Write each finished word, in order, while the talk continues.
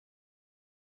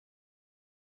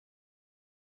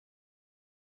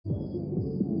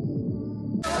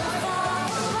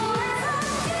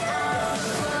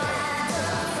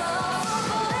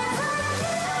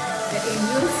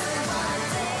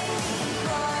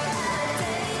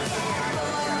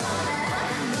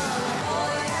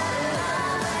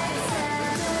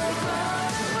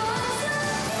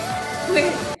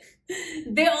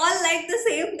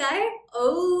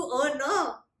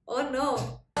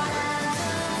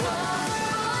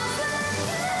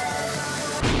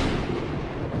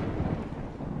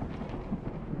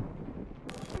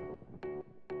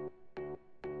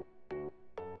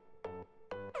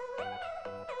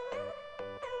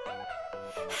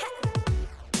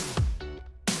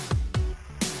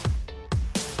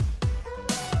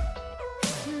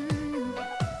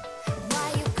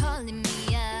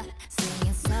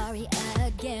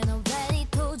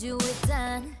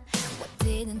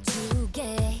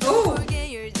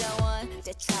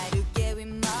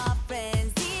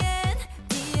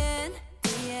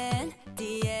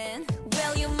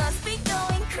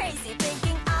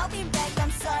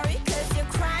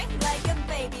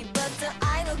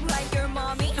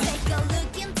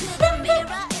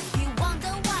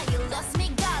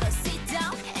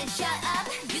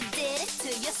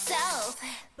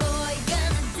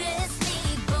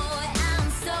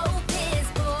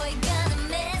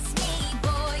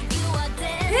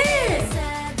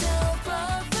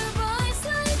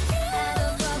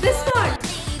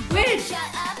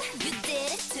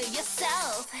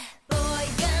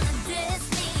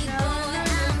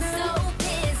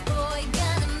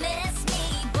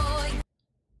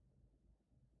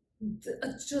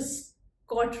just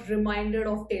got reminded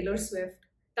of Taylor Swift.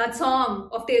 That song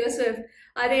of Taylor Swift.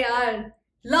 Are yaar,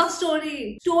 Love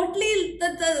Story. Totally,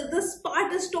 this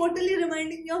part is totally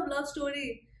reminding me of Love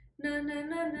Story. Na na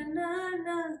na na na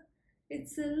na.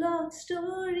 It's a love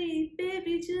story,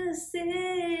 baby. Just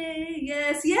say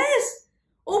yes, yes.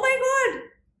 Oh my God,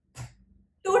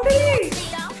 totally.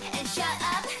 And shut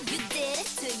up, you did it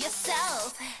to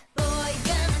yourself. Boy,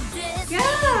 gonna diss me.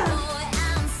 Yeah. Boy,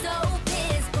 I'm so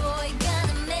pissed. Boy,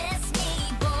 gonna miss me.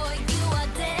 Boy, you are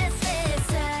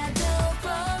dismissed. I don't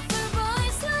fall for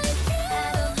boys like you.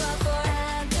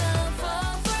 I don't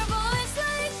fall for boys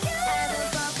like you. I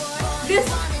don't fall for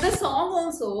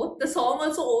The song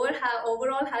also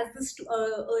overall has this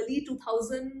early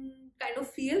 2000 kind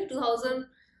of feel. 2000,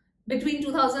 between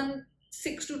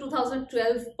 2006 to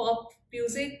 2012 pop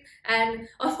music. And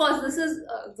of course, this is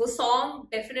the song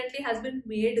definitely has been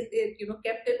made,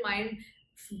 kept in mind,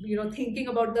 thinking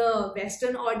about the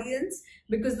Western audience,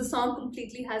 because the song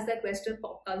completely has that Western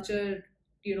pop culture,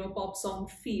 pop song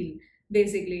feel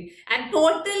basically. And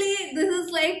totally, this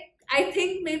is like, I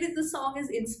think maybe the song is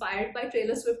inspired by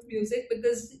Taylor Swift music,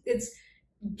 because it's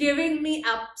giving me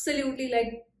absolutely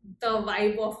like the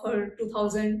vibe of her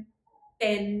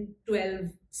 2010,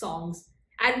 12 songs.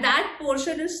 And that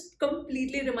portion is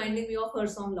completely reminding me of her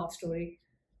song Love Story.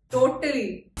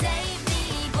 Totally. date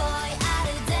me, boy, out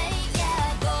of date,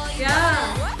 yeah, boy.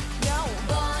 Yeah.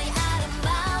 Boy, out of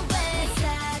my way.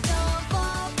 I don't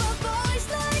fall for boys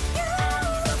like you.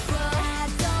 I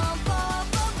don't fall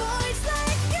for boys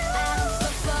like you.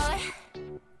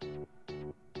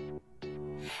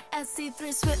 I see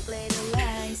through sweet little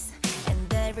lies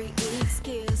and every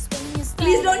excuse when you start.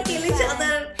 Please don't kill each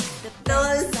other,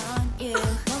 dolls. On you.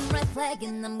 One red flag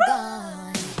and I'm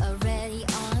gone. Already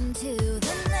on to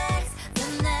the next, the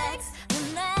next, the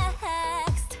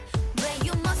next. Where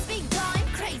you must be going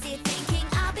crazy, thinking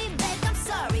I'll be back. I'm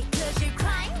sorry, cause you're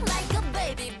crying like a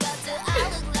baby, but I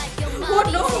look like your mommy. Oh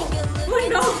no! Take a look Oh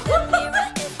no! into the mirror.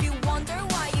 If you wonder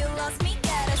why you lost me,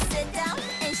 gotta sit down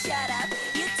and shut up.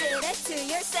 You did it to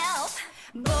yourself.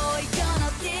 Boy,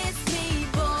 gonna diss me.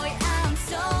 Boy, I'm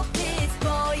so pissed.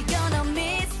 Boy, gonna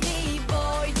miss me.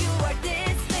 Boy, you are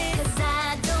dismissed. 'Cause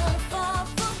I don't fall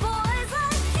for boys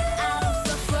like you. I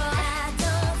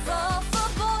don't fall for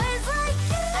boys like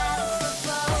you. I don't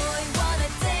fall. Boy, wanna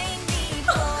date me.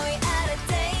 Boy, out of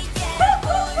date, yeah.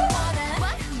 Boy, wanna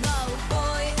no.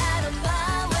 Boy, out of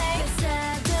my way. 'Cause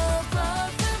I don't fall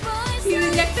for boys. He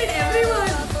rejected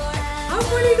everyone. How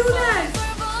could he do that?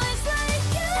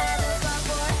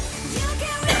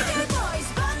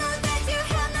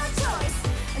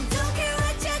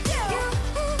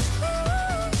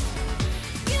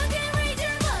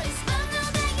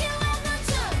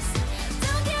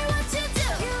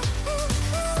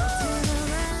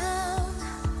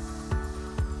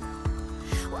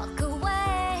 Walk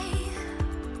away.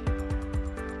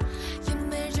 You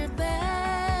measured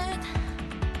bad,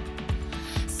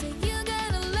 so you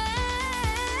gotta lay.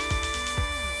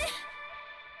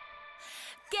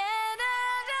 Get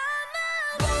out of my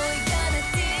way. Boy, gonna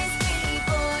diss me.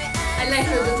 Boy, I like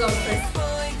Ruben's outfit.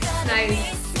 boy, gonna Nice.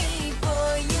 miss me.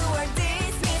 Boy, you are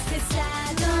dismissed. 'Cause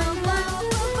I don't fall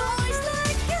for boys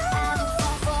like you. I don't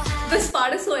fall for This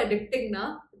part is so addicting, na?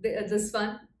 This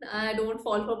one. I don't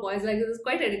fall for boys like this. Is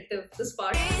quite addictive, this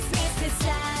part. dismissed. 'Cause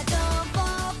I don't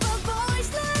fall for boys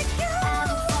like you. I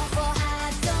don't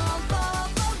fall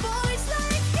for boys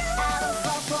like you. I don't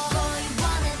fall for. Boy,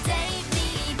 wanna date me.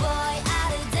 Boy,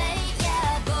 out of date,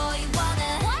 yeah. Boy,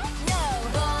 wanna no.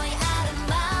 Boy, out of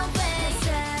my way. 'Cause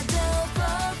I don't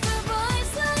fall for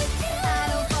boys like you. I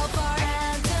don't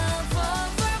fall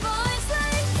for boys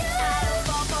like you. I don't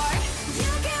fall for.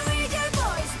 You can read your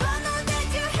voice, but know that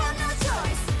you have no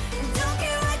choice. Don't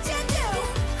care what you do.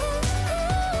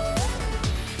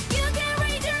 You can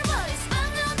read your voice, but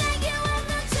know that you have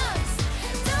no choice.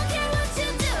 Don't care what you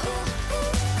do.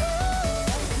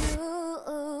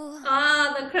 Ah,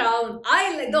 the crown.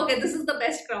 I like. Okay, this is the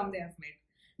best crown they have made.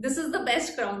 This is the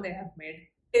best crown they have made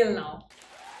till now.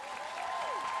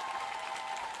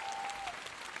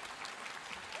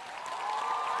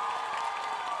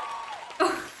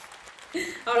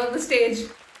 Out of the stage.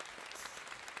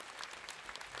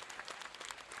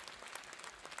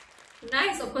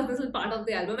 Nice. Of course, this is part of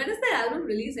the album. When is the album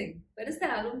releasing? When is the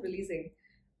album releasing?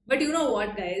 But you know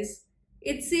what, guys?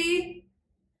 Itzy,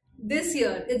 this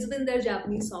year it's been their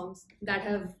Japanese songs that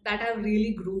have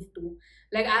really grooved to.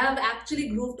 Like, I have actually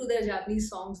grooved to their Japanese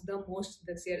songs the most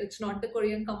this year. It's not the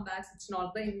Korean comebacks, it's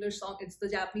not the English song, it's the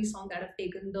Japanese song that have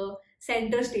taken the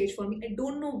center stage for me. I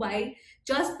don't know why.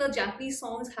 Just the Japanese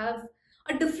songs have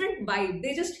a different vibe.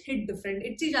 They just hit different.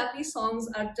 Itzy Japanese songs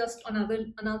are just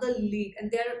another league,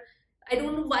 and I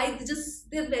don't know why,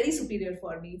 they're very superior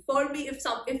for me. If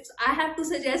I have to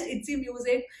suggest Itzy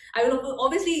music, I will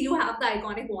obviously, you have the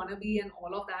iconic Wannabe and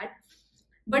all of that,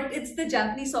 but it's the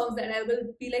Japanese songs that I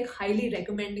will be like highly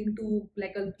recommending to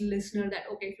like a listener, that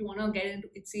okay, if you want to get into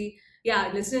Itzy,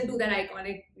 yeah, listen to that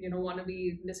iconic,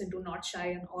 Wannabe, listen to Not Shy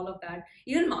and all of that.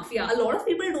 Even Mafia, a lot of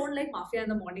people don't like Mafia in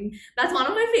the Morning. That's one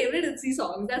of my favorite Itzy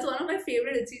songs. Because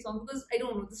I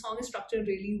don't know, the song is structured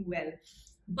really well.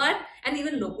 But and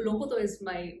even Loco is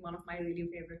one of my really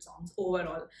favorite songs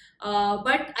overall.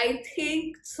 But I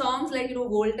think songs like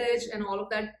Voltage and all of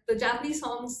that, the Japanese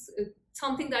songs,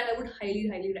 something that I would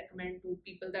highly recommend to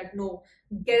people that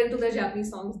get into the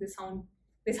Japanese songs.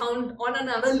 They sound on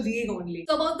another league only.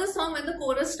 So about this song, when the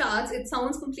chorus starts, it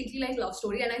sounds completely like Love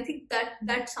Story, and I think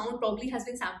that sound probably has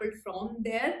been sampled from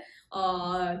there.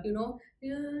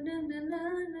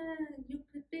 You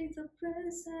could be the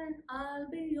present, I'll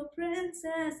be your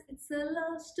princess. It's a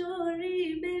love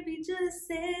story, baby, just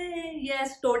say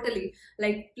yes. Totally.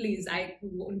 Like, please, I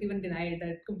won't even deny it.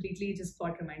 That completely just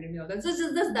got reminded me of that. So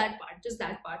just that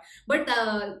part. But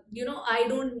I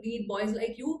don't need boys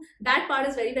like you. That part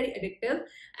is very addictive.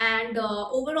 And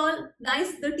overall,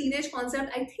 nice. The teenage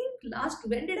concept. I think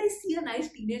when did I see a nice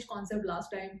teenage concept last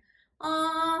time?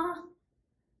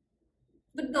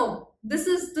 But no, this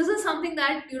is something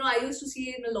that I used to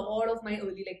see in a lot of my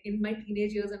early, like in my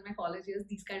teenage years and my college years.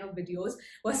 These kind of videos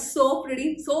were so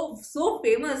pretty, so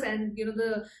famous. And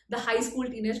the high school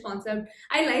teenage concept,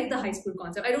 I like the high school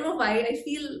concept. I don't know why. I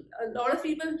feel a lot of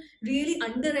people really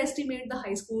underestimate the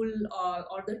high school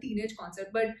or the teenage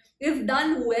concept, but if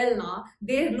done well now,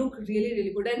 they look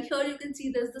really good. And here you can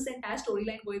see there's this entire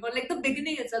storyline going on. Like the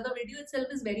beginning itself, the video itself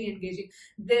is very engaging.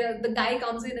 The guy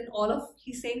comes in and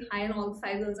he's saying hi, and all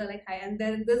 5 girls are like hi, and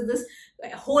then there's this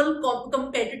whole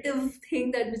competitive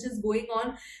thing which is going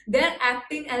on. They're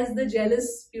acting as the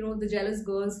jealous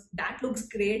girls. That looks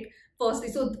great,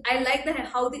 firstly. So I like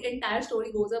how the entire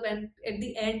story goes up, and at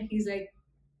the end he's like,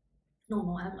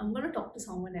 no, I'm gonna talk to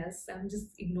someone else. I'm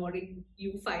just ignoring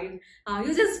you, fine.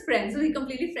 You're just friends. So he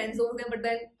completely friend zones them, but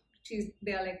then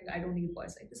they are like, I don't need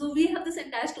boys like this. So we have this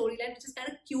entire storyline, which is kind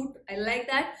of cute. I like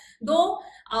that. Though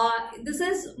this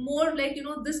is more like,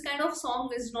 this kind of song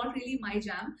is not really my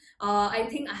jam. I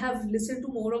think I have listened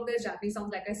to more of their Japanese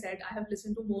songs. Like I said, I have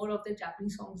listened to more of their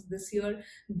Japanese songs this year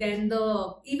than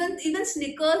even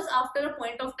Snickers. After a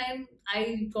point of time,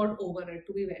 I got over it,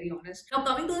 to be very honest. Now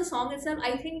coming to the song itself,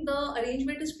 I think the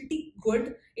arrangement is pretty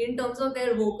good in terms of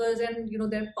their vocals and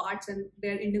their parts and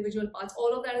their individual parts.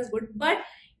 All of that is good, but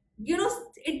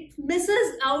it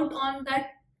misses out on that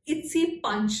Itzy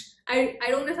punch. I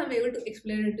don't know if I'm able to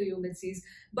explain it to you, Mitzies,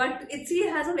 but Itzy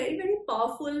has a very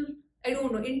powerful, I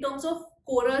don't know, in terms of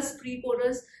chorus,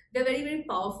 pre-chorus, they're very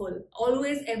powerful.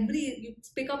 Always, you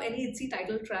pick up any Itzy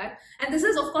title track, and this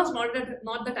is of course not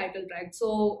the title track,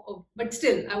 so but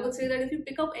still I would say that if you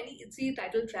pick up any Itzy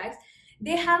title tracks,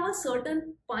 they have a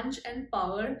certain punch and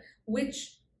power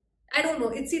which, I don't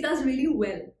know, Itzy does really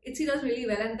well.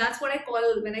 And that's what I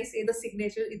call when I say the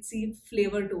signature Itzy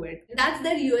flavor to it. And that's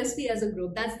their USP as a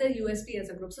group.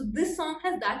 So this song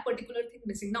has that particular thing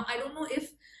missing. Now I don't know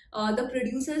if the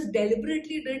producers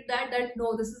deliberately did that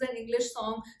no, this is an English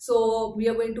song, so we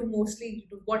are going to mostly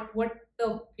what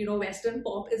the Western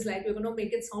pop is like, we're going to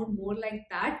make it sound more like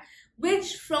that,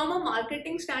 which from a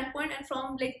marketing standpoint and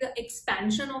from like the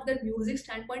expansion of the music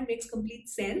standpoint makes complete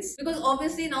sense, because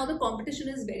obviously now the competition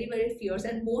is very fierce,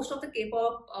 and most of the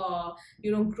K-pop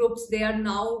groups, they are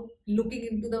now looking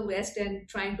into the West and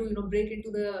trying to break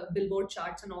into the Billboard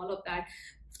charts and all of that.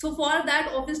 So for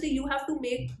that, obviously you have to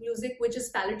make music which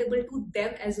is palatable to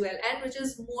them as well, and which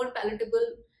is more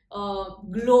palatable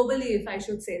globally, if I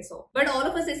should say so. But all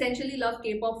of us essentially love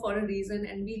K-pop for a reason,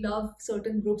 and we love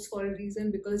certain groups for a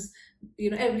reason, because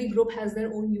every group has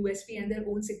their own USP and their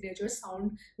own signature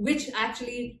sound, which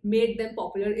actually made them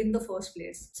popular in the first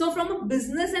place. So from a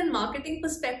business and marketing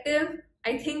perspective,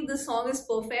 I think this song is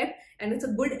perfect, and it's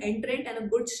a good entrant and a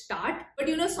good start. But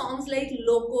songs like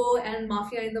Loco and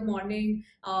Mafia in the Morning,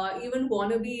 even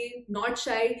Wannabe, Not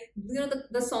Shy,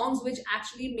 the songs which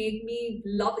actually make me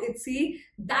love Itzy,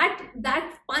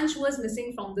 that punch was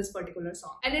missing from this particular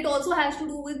song. And it also has to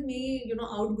do with me,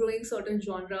 outgrowing certain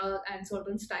genre and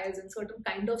certain styles and certain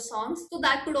kind of songs. So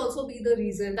that could also be the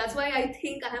reason. That's why I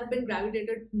think I have been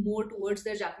gravitated more towards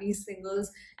their Japanese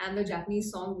singles and the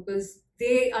Japanese song, because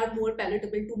they are more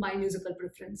palatable to my musical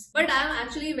preference. But I'm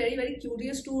actually very, very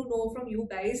curious to know from you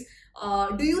guys,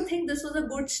 do you think this was a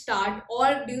good start,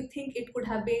 or do you think it could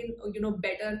have been,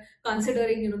 better,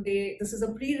 considering, this is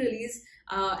a pre-release,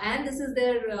 and this is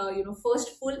their,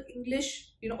 first full English,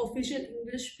 official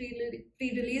English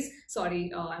pre-release.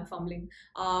 Sorry, I'm fumbling.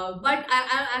 But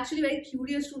I'm actually very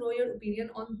curious to know your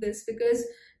opinion on this, because,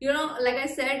 like I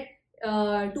said,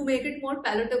 to make it more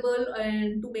palatable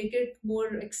and to make it more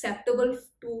acceptable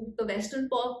to the Western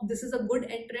pop, this is a good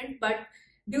entrant. But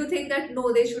do you think that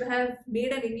no, they should have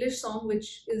made an English song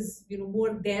which is,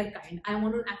 more their kind? I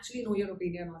want to actually know your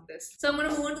opinion on this. So I'm going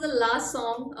to move on to the last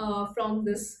song from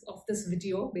this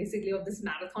video, basically of this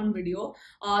marathon video.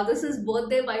 This is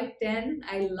Birthday by 10.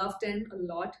 I love 10 a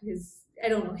lot. I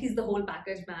don't know, he's the whole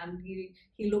package, man. He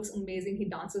looks amazing. He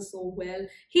dances so well.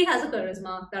 He has a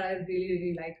charisma that I really,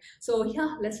 really like. So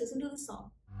yeah, let's listen to the song.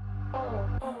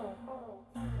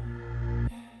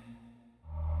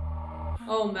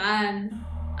 Oh man,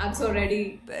 I'm so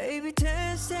ready. Baby,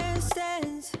 dance, dance,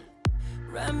 dance.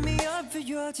 Wrap me up for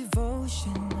your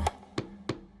devotion.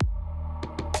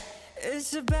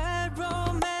 It's a bad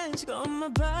romance. Got my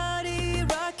body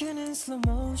rocking in slow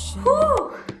motion.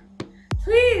 Whew.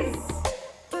 Please.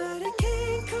 But I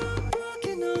can't come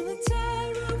walking on the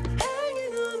tightrope,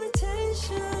 hanging on the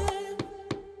tension.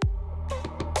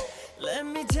 Let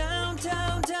me down,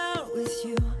 down, down with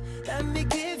you. Let me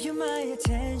give you my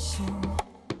attention.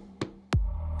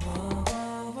 Whoa,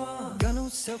 whoa, whoa. Got no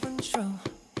self-control,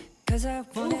 cause I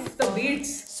want it the all.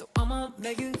 beats. So I'ma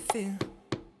make you feel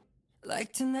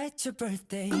like tonight's your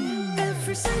birthday.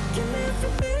 Every second,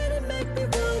 every minute make me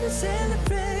wanna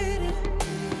celebrate it.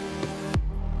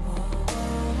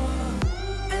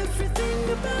 Everything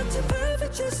about you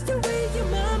perfect, just the way your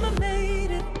mama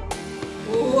made it.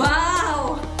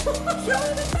 Wow.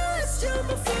 You're the best, you're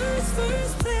my first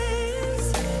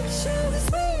place. Show is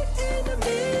sweet in a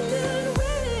million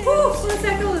ways. Woo,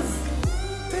 falsettos.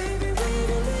 Baby, we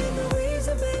don't need no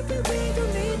reason, baby, we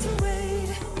don't need to wait.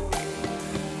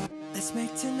 Let's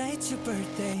make tonight your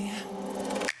birthday.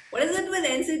 What is it with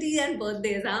NCT and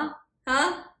birthdays, huh?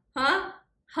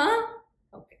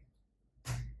 Okay.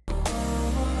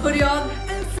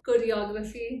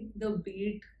 Choreography, the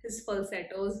beat, his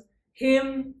falsettos,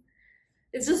 him.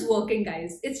 It's just working,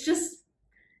 guys. It's just,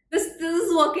 this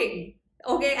is working.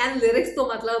 Okay, and lyrics to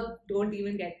matlab, don't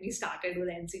even get me started with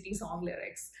NCT song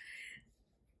lyrics.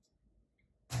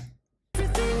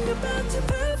 Everything about you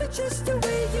perfect, just the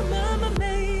way your mama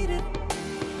made it.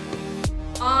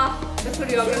 The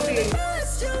choreography.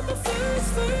 You're my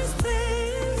first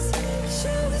place.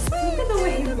 Look at the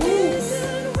way he moves.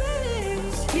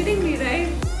 Kidding me, right?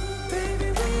 Baby,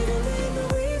 we don't need no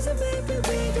reason, baby,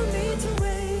 we don't need to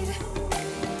wait.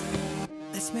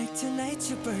 Let's make tonight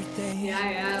your birthday.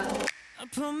 Yeah. I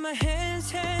put my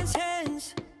hands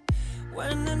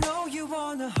when I know you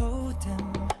wanna hold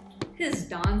them. His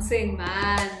dancing,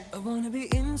 man. I wanna be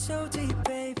in so deep,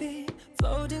 baby,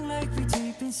 floating like we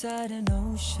deep inside an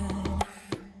ocean.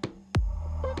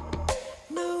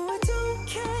 No, I don't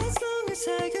care as long as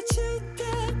I got you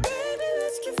there, baby,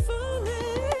 let's keep falling.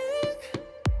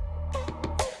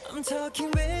 I'm talking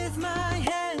with my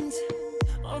hands.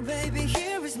 Oh baby,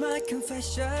 here is my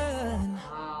confession.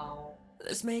 Wow.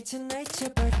 Let's make tonight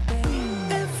your birthday.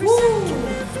 Every second,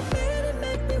 every minute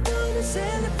make me wanna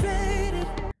celebrate it.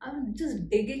 I'm just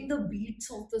digging the beats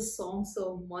of the song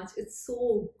so much. It's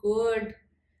so good.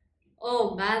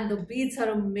 Oh man, the beats are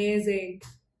amazing.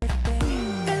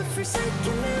 Every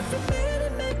second, every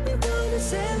minute make me wanna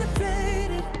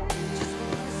celebrate it.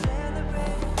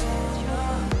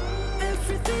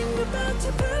 Everything about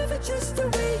you perfect, just the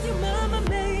way your mama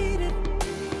made it.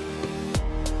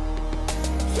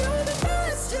 You're the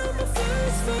best, you're my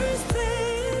first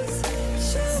place.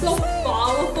 So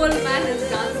powerful, man, his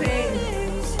dancing.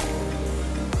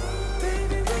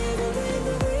 Baby, we don't need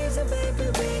no reason, baby,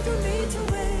 we don't need to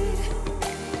wait.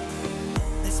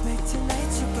 Let's make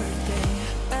tonight your birthday.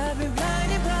 I've been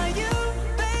blinded by you,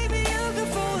 baby, you got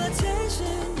full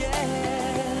attention,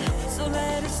 yeah. So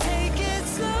let us take it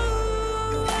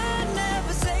slow. I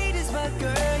never say this, but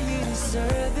girl, you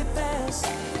deserve it best.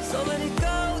 So let it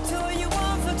go to what you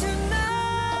want for tonight.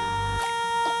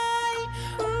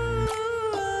 Ooh,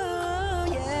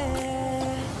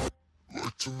 yeah.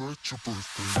 Like tonight your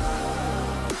birthday.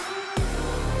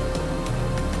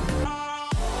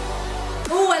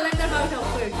 Oh, I like that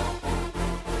outfit.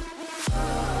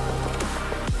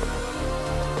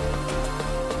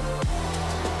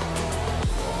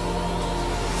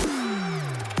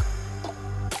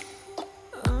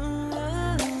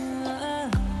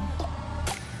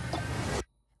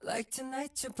 Like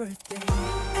tonight's your birthday.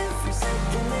 Every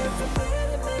second, every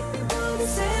minute make me wanna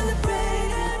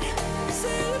celebrate it.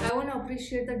 I want to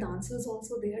appreciate the dancers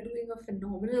also. They are doing a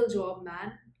phenomenal job,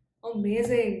 man.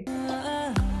 Amazing.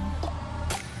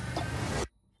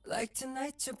 Like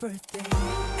tonight's your birthday.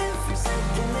 Every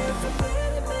second, every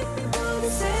minute make me wanna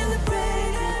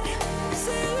celebrate it.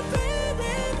 Celebrate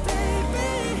it,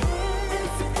 baby.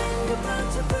 Everything about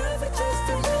your birthday just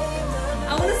to remember.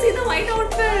 I want to see the white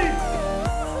outfit.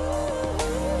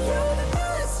 You're the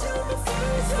best, you're the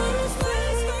first place.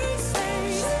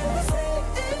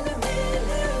 In a million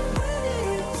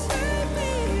ways, baby.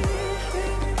 We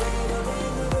don't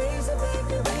need no reason,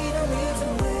 baby. We don't need to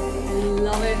wait.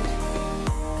 Love it.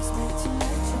 Let's make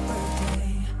tonight your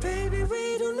birthday. Baby, we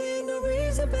don't need no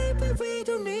reason, baby. We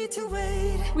don't need to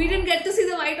wait. We didn't get to see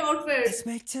the white outfit. Let's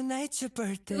make tonight your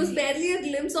birthday. It was barely a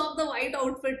glimpse of the white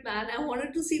outfit, man. I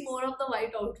wanted to see more of the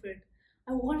white outfit.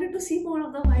 I wanted to see more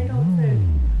of the white outfit.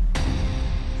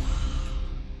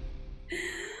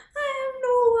 I have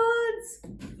no words.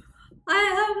 I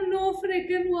have no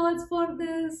freaking words for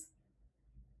this.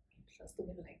 Trust me,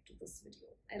 I like this video.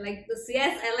 I like this.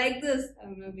 Yes, I like this.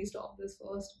 Let me stop this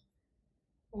first.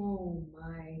 Oh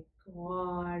my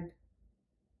god.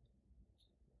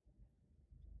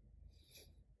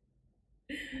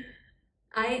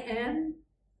 I am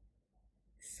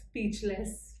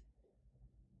speechless.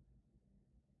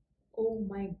 Oh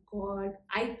my god.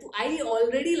 I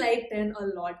already like 10 a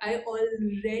lot. I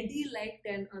already like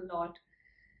 10 a lot.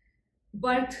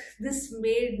 But this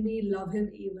made me love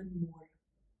him even more.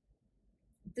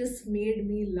 This made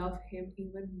me love him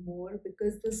even more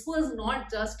because this was not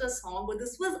just a song, but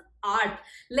this was art.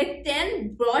 Like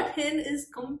 10 brought in his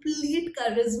complete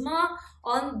charisma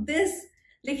on this.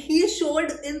 Like he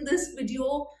showed in this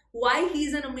video why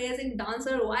he's an amazing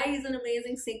dancer, why he's an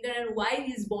amazing singer, and why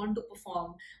he's born to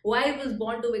perform, why he was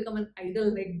born to become an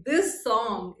idol. Like this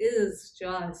song is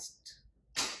just...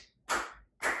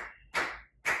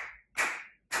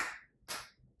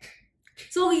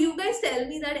 So you guys tell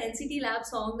me that NCT Lab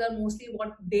songs are mostly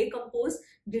what they compose.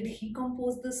 Did he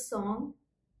compose this song?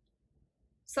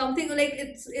 Something like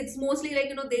it's mostly like,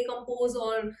 you know, they compose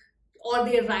or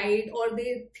they write or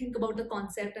they think about the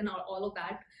concept and all of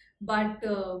that. But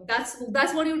that's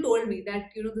what you told me,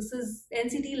 that, you know, this is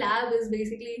NCT Lab is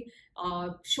basically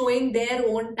showing their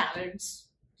own talents,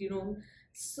 you know.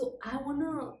 So I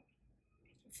wanna,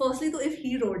 firstly though, if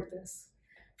he wrote this,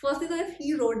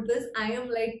 I am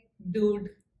like, dude,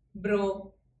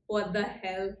 bro, what the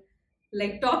hell?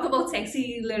 Like, talk about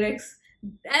sexy lyrics.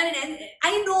 I mean, and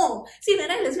I know, see, when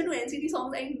I listen to NCT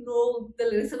songs, I know the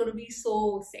lyrics are going to be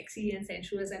so sexy and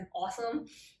sensuous and awesome,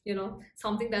 you know,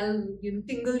 something that'll, you know,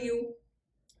 tingle you.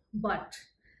 But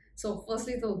so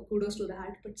firstly, so kudos to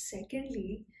that. But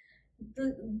secondly,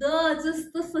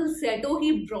 the falsetto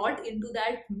he brought into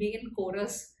that main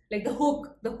chorus, like the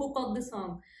hook of the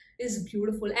song is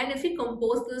beautiful. And if he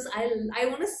composed this, I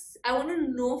want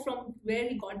to know from where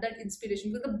he got that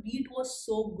inspiration, because the beat was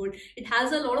so good. It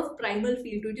has a lot of primal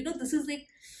feel to it, you know. This is like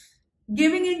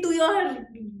giving into your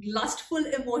lustful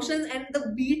emotions, and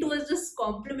the beat was just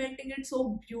complementing it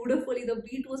so beautifully.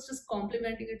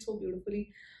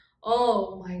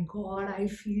 Oh my god, I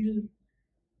feel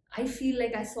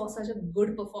like I saw such a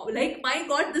good performance. Like, my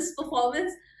god, this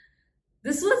performance,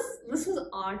 this was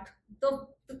art. The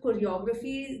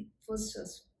choreography was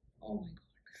just, oh my god.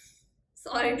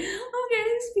 Sorry, I'm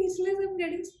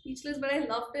getting speechless, but I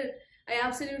loved it. I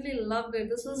absolutely loved it.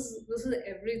 This was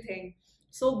everything.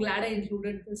 So glad I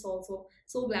included this also.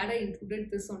 So glad I included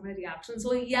this on my reaction.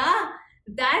 So yeah,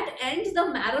 that ends the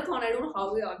marathon. I don't know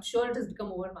how, I'm sure it has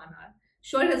become over 1 hour.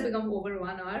 Sure, it has become over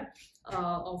 1 hour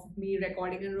of me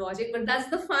recording and watching, but that's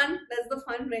the fun. That's the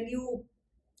fun when you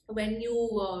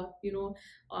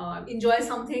enjoy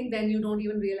something, then you don't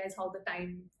even realize how the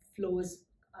time flows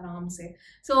around, say.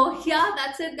 So yeah,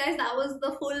 that's it, guys. That was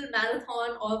the full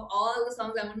marathon of all the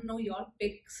songs. I want to know your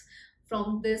picks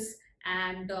from this,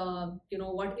 and you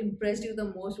know, what impressed you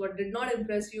the most, what did not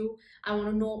impress you. I want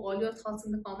to know all your thoughts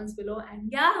in the comments below.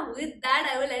 And yeah, with that,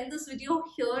 I will end this video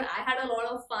here. I had a lot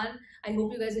of fun. I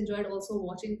hope you guys enjoyed also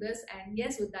watching this. And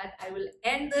yes, with that, I will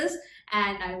end this,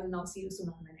 and I will now see you soon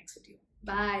on my next video.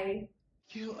 Bye.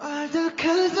 You are the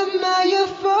cause of my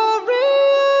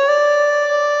euphoria.